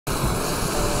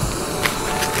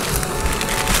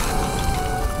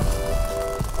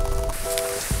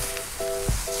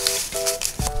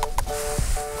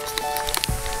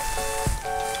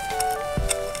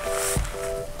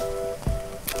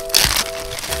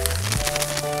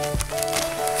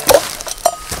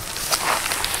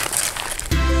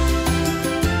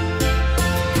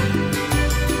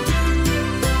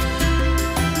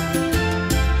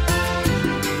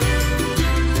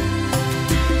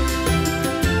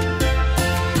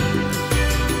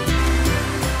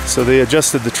So they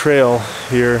adjusted the trail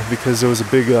here because there was a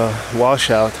big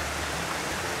washout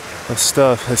of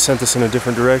stuff. They sent us in a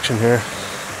different direction here.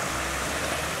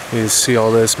 You see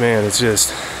all this, man, it's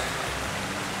just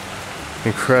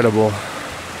incredible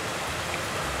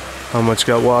how much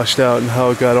got washed out and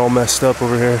how it got all messed up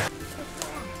over here.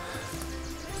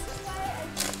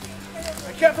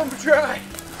 I kept them dry.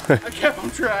 I kept them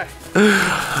dry.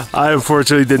 I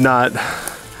unfortunately did not.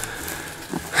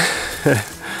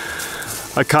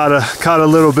 I caught a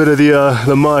little bit of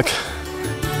the muck.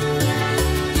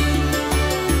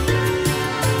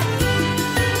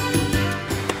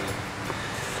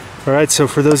 All right, so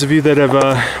for those of you that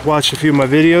have watched a few of my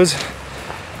videos,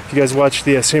 if you guys watched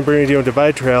the San Bernardino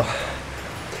Divide Trail,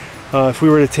 if we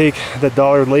were to take the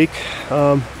Dollar Lake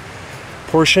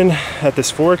portion at this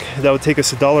fork, that would take us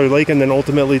to Dollar Lake and then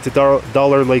ultimately to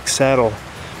Dollar Lake Saddle.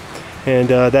 And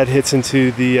that hits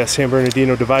into the San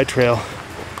Bernardino Divide Trail,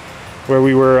 where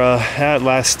we were at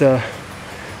last, what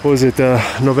was it,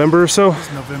 November or so? It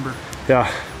was November.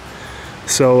 Yeah.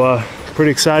 So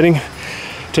pretty exciting.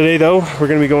 Today though, we're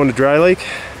going to be going to Dry Lake.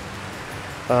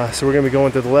 So we're going to be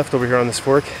going to the left over here on this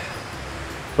fork.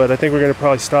 But I think we're going to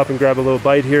probably stop and grab a little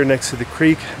bite here next to the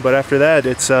creek. But after that,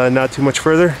 it's not too much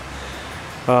further.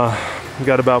 We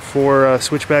got about 4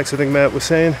 switchbacks, I think Matt was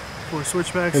saying. 4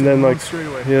 switchbacks and then long like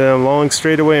straightaway. Yeah, long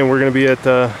straightaway, and we're gonna be at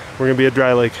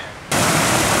Dry Lake.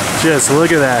 Just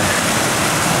look at that!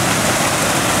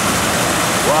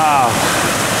 Wow.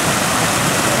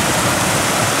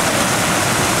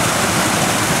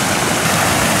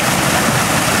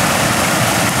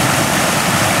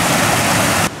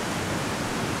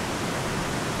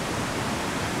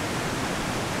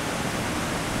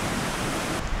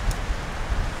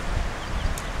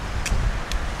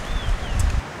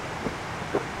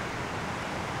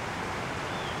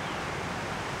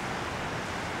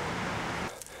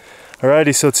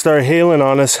 Alrighty, so it started hailing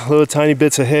on us, little tiny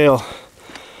bits of hail.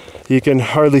 You can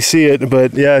hardly see it,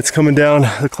 but yeah, it's coming down.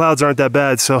 The clouds aren't that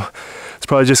bad, so it's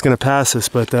probably just gonna pass us,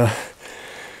 but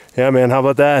yeah, man, how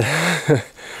about that?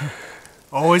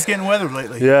 Always getting weathered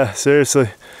lately. Yeah, seriously.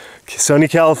 Sunny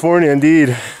California,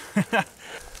 indeed.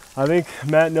 I think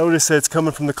Matt noticed that it's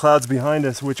coming from the clouds behind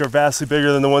us, which are vastly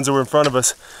bigger than the ones that were in front of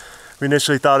us. We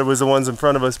initially thought it was the ones in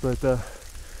front of us, but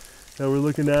yeah, we're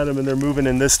looking at them and they're moving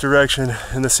in this direction,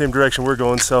 in the same direction we're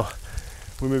going, so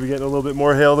we may be getting a little bit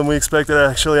more hail than we expected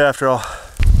actually after all.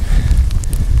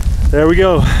 There we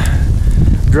go.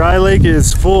 Dry Lake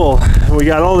is full. We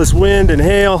got all this wind and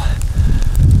hail.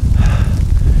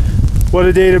 What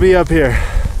a day to be up here.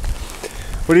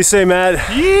 What do you say, Matt?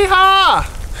 Yeehaw!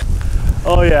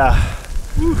 Oh yeah.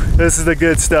 Whew. This is the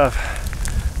good stuff.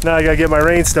 Now I gotta get my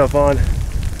rain stuff on.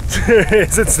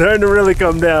 It's starting to really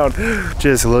come down.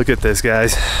 Just look at this,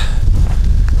 guys.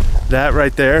 That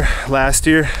right there, last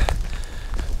year,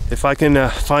 if I can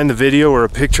find the video or a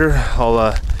picture,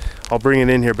 I'll bring it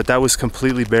in here, but that was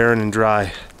completely barren and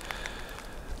dry.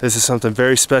 This is something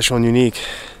very special and unique.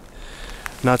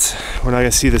 We're not gonna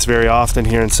see this very often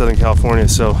here in Southern California,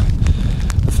 so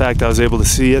the fact I was able to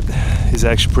see it is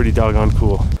actually pretty doggone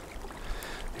cool.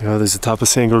 You know, there's the top of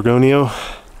San Gorgonio.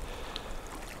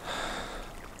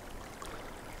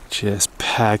 Just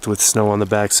packed with snow on the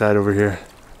backside over here.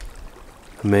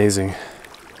 Amazing.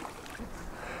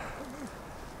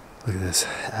 Look at this.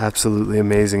 Absolutely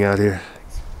amazing out here.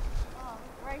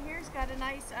 Right here's got a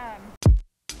nice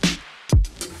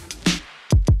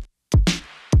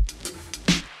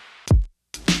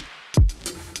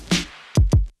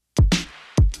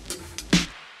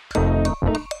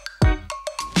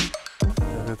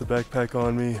I've got the backpack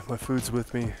on me, my food's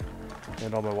with me,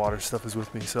 and all my water stuff is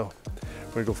with me, so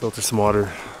we're gonna go filter some water.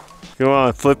 Come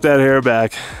on, flip that hair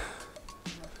back.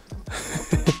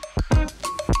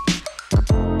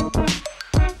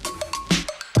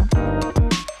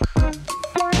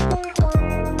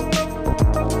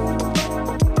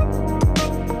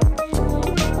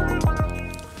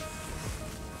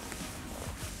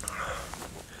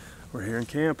 We're here in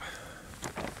camp,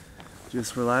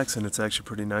 just relaxing. It's actually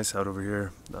pretty nice out over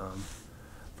here.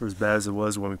 For as bad as it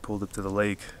was when we pulled up to the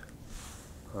lake,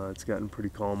 it's gotten pretty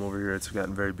calm over here. It's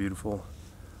gotten very beautiful.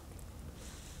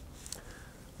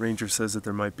 Ranger says that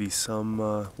there might be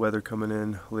some weather coming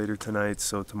in later tonight,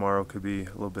 so tomorrow could be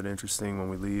a little bit interesting when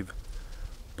we leave.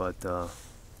 But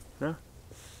yeah.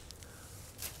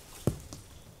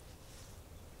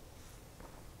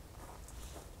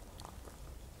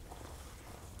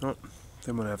 Oh,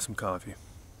 I'm gonna have some coffee.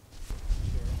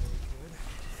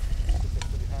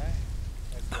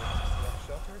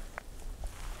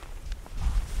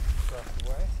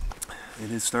 It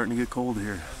is starting to get cold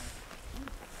here.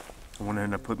 I went ahead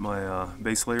and I put my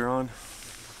base layer on.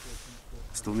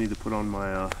 Still need to put on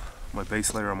my my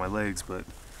base layer on my legs, but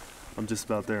I'm just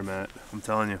about there, Matt. I'm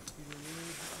telling you.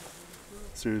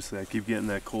 Seriously, I keep getting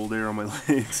that cold air on my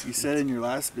legs. You said in your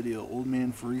last video, old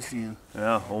man Parisian.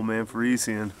 Yeah, old man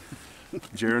Parisian.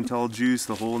 Geritol juice,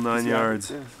 the whole 9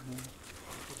 yards.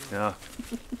 Yeah.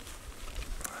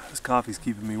 This coffee's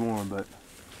keeping me warm, but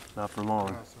not for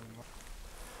long.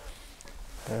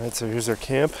 Alright, so here's our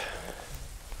camp.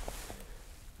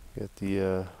 Got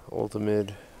the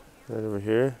Ultimate right over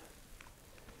here.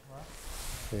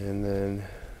 And then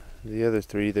the other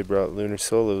three, they brought Lunar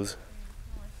Solos.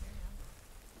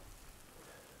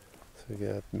 So we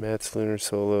got Matt's Lunar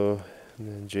Solo, and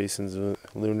then Jason's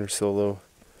Lunar Solo.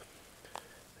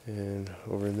 And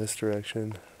over in this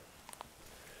direction,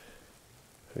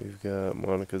 we've got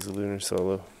Monica's Lunar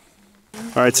Solo.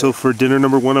 Alright, so for dinner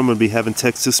number one, I'm going to be having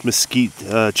Texas mesquite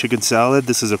chicken salad.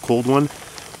 This is a cold one.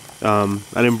 I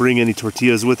didn't bring any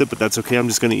tortillas with it, but that's okay. I'm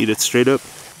just going to eat it straight up.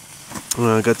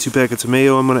 I got 2 packets of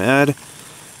mayo I'm going to add.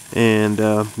 And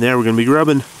yeah, we're going to be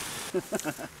grubbing.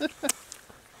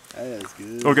 That's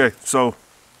good. Okay, so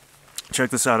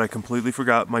check this out. I completely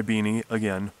forgot my beanie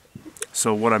again.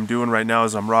 So what I'm doing right now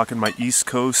is I'm rocking my East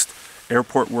Coast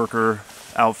airport worker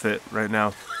outfit right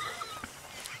now.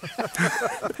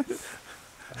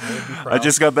 I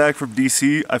just got back from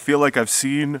DC. I feel like I've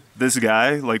seen this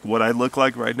guy, like what I look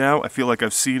like right now. I feel like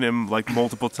I've seen him like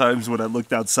multiple times when I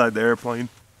looked outside the airplane.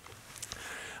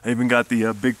 I even got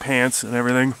the big pants and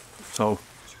everything. So,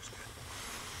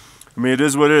 I mean, it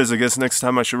is what it is. I guess next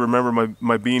time I should remember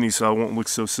my beanie so I won't look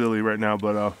so silly right now.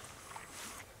 But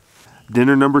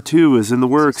dinner number 2 is in the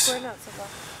works.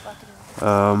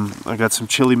 I got some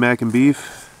chili mac and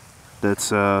beef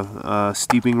that's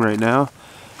steeping right now.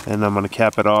 And I'm going to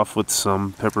cap it off with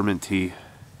some peppermint tea.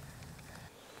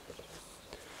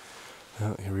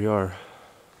 Well, here we are.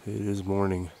 It is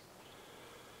morning.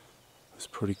 It was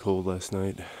pretty cold last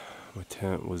night. My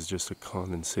tent was just a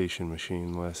condensation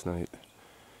machine last night. It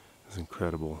was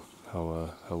incredible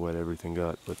how wet everything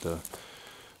got. But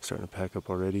starting to pack up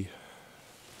already.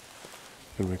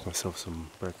 I'm going to make myself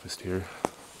some breakfast here.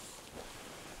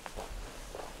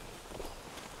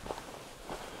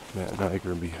 Matt and I are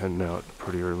going to be heading out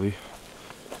pretty early.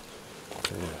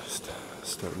 Just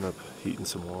starting up, heating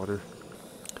some water.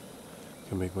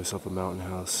 Gonna make myself a mountain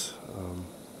house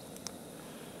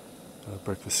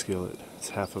breakfast skillet. It's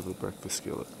half of a breakfast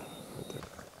skillet right there.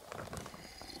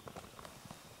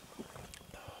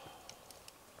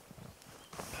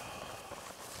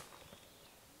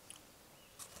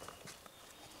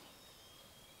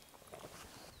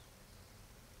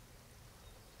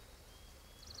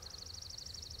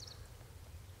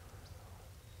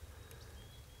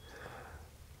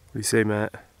 What do you say,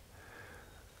 Matt?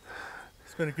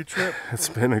 It's been a good trip. It's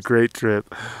been a great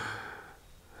trip.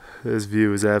 This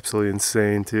view is absolutely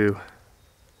insane too.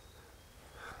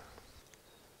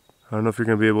 I don't know if you're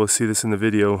going to be able to see this in the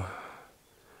video.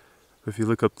 But if you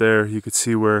look up there, you could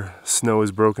see where snow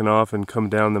is broken off and come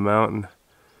down the mountain.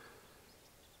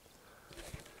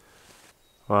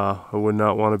 Wow, I would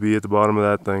not want to be at the bottom of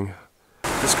that thing.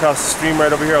 Just cross the stream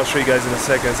right over here. I'll show you guys in a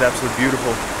second. It's absolutely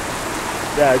beautiful.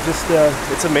 Yeah,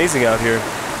 it's amazing out here.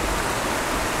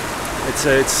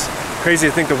 It's crazy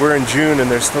to think that we're in June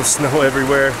and there's still snow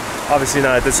everywhere. Obviously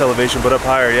not at this elevation, but up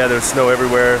higher, yeah, there's snow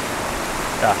everywhere.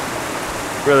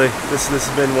 Yeah, really, this has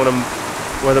been one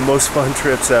of the most fun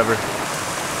trips ever.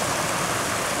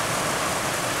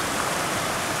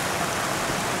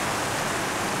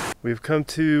 We've come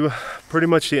to pretty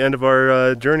much the end of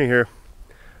our journey here.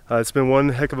 It's been one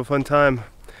heck of a fun time.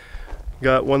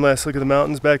 Got one last look at the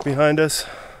mountains back behind us.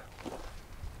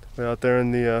 We're out there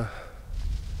in the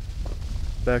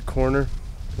back corner.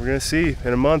 We're gonna see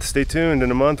in a month. Stay tuned.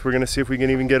 In a month, we're gonna see if we can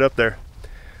even get up there.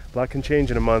 A lot can change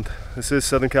in a month. This is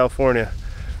Southern California,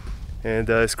 and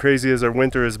as crazy as our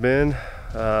winter has been,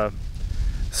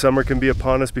 summer can be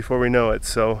upon us before we know it.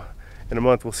 So, in a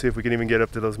month, we'll see if we can even get up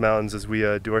to those mountains as we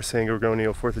do our San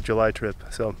Gorgonio 4th of July trip.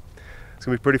 So, it's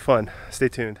gonna be pretty fun. Stay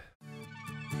tuned.